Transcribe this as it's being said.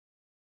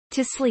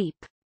To sleep.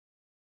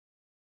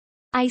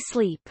 I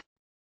sleep.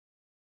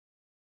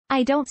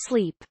 I don't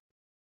sleep.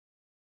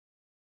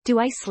 Do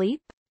I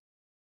sleep?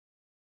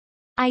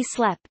 I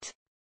slept.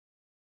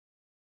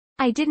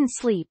 I didn't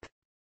sleep.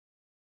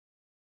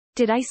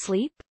 Did I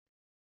sleep?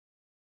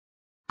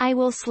 I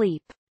will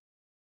sleep.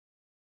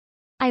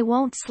 I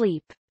won't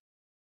sleep.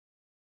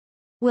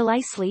 Will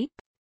I sleep?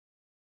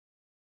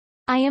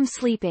 I am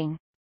sleeping.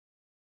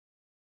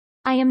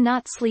 I am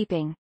not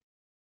sleeping.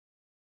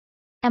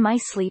 Am I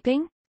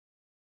sleeping?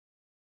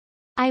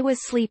 I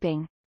was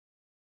sleeping.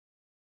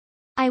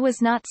 I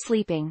was not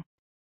sleeping.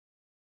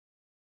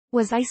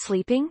 Was I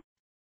sleeping?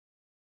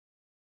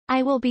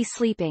 I will be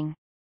sleeping.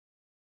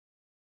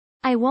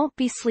 I won't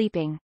be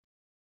sleeping.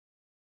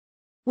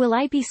 Will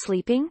I be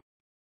sleeping?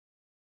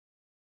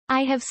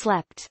 I have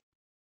slept.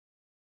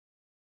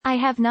 I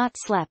have not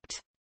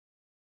slept.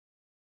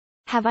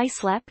 Have I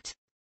slept?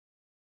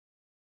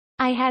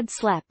 I had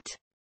slept.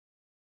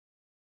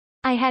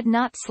 I had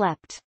not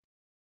slept.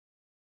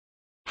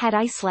 Had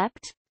I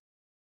slept?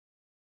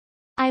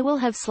 I will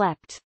have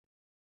slept.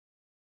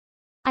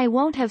 I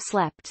won't have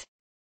slept.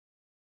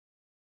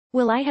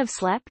 Will I have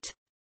slept?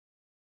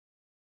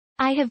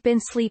 I have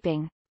been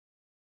sleeping.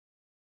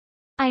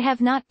 I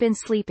have not been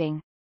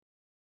sleeping.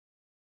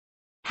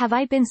 Have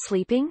I been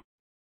sleeping?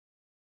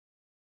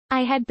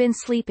 I had been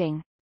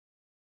sleeping.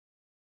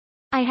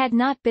 I had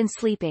not been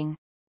sleeping.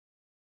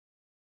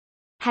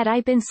 Had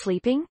I been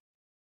sleeping?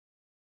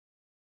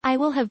 I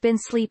will have been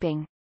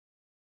sleeping.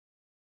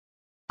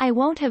 I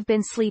won't have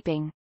been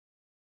sleeping.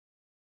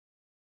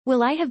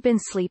 Will I have been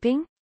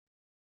sleeping?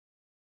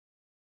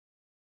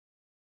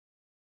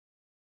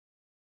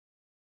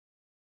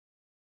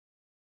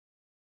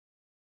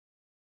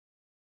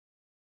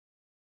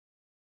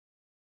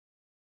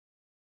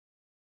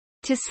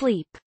 To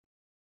sleep.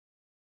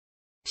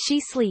 She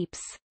sleeps.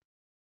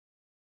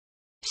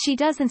 She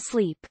doesn't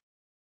sleep.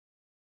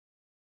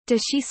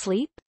 Does she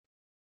sleep?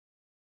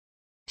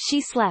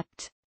 She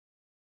slept.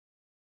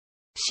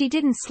 She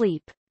didn't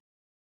sleep.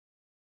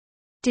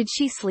 Did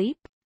she sleep?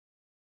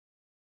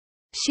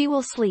 She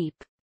will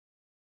sleep.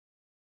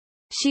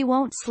 She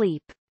won't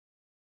sleep.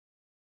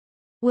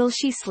 Will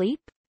she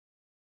sleep?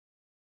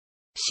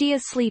 She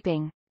is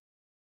sleeping.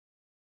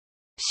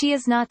 She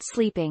is not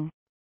sleeping.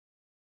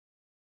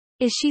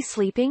 Is she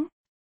sleeping?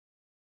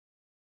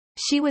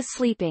 She was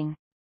sleeping.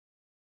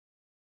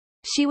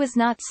 She was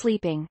not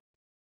sleeping.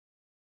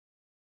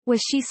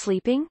 Was she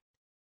sleeping?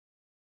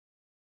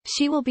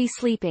 She will be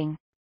sleeping.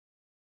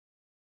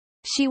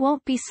 She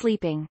won't be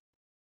sleeping.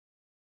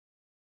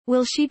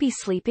 Will she be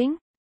sleeping?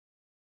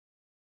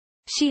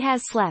 She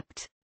has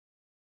slept.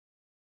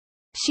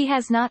 She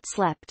has not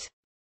slept.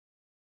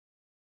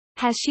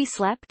 Has she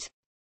slept?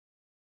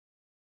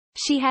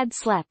 She had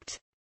slept.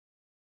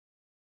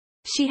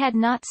 She had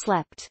not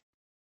slept.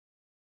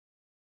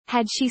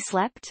 Had she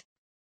slept?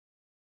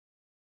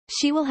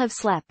 She will have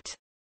slept.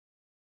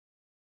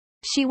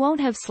 She won't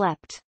have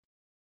slept.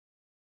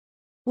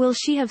 Will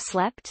she have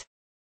slept?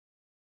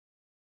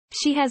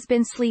 She has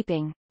been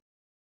sleeping.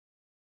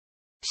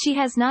 She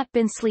has not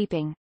been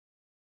sleeping.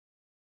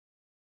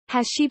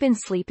 Has she been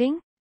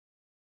sleeping?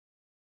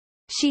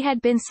 She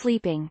had been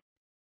sleeping.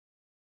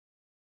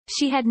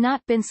 She had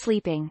not been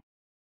sleeping.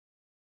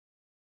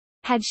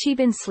 Had she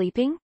been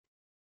sleeping?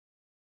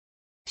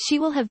 She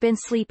will have been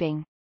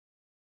sleeping.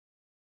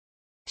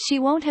 She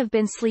won't have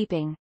been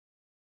sleeping.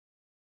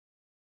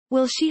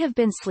 Will she have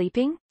been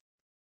sleeping?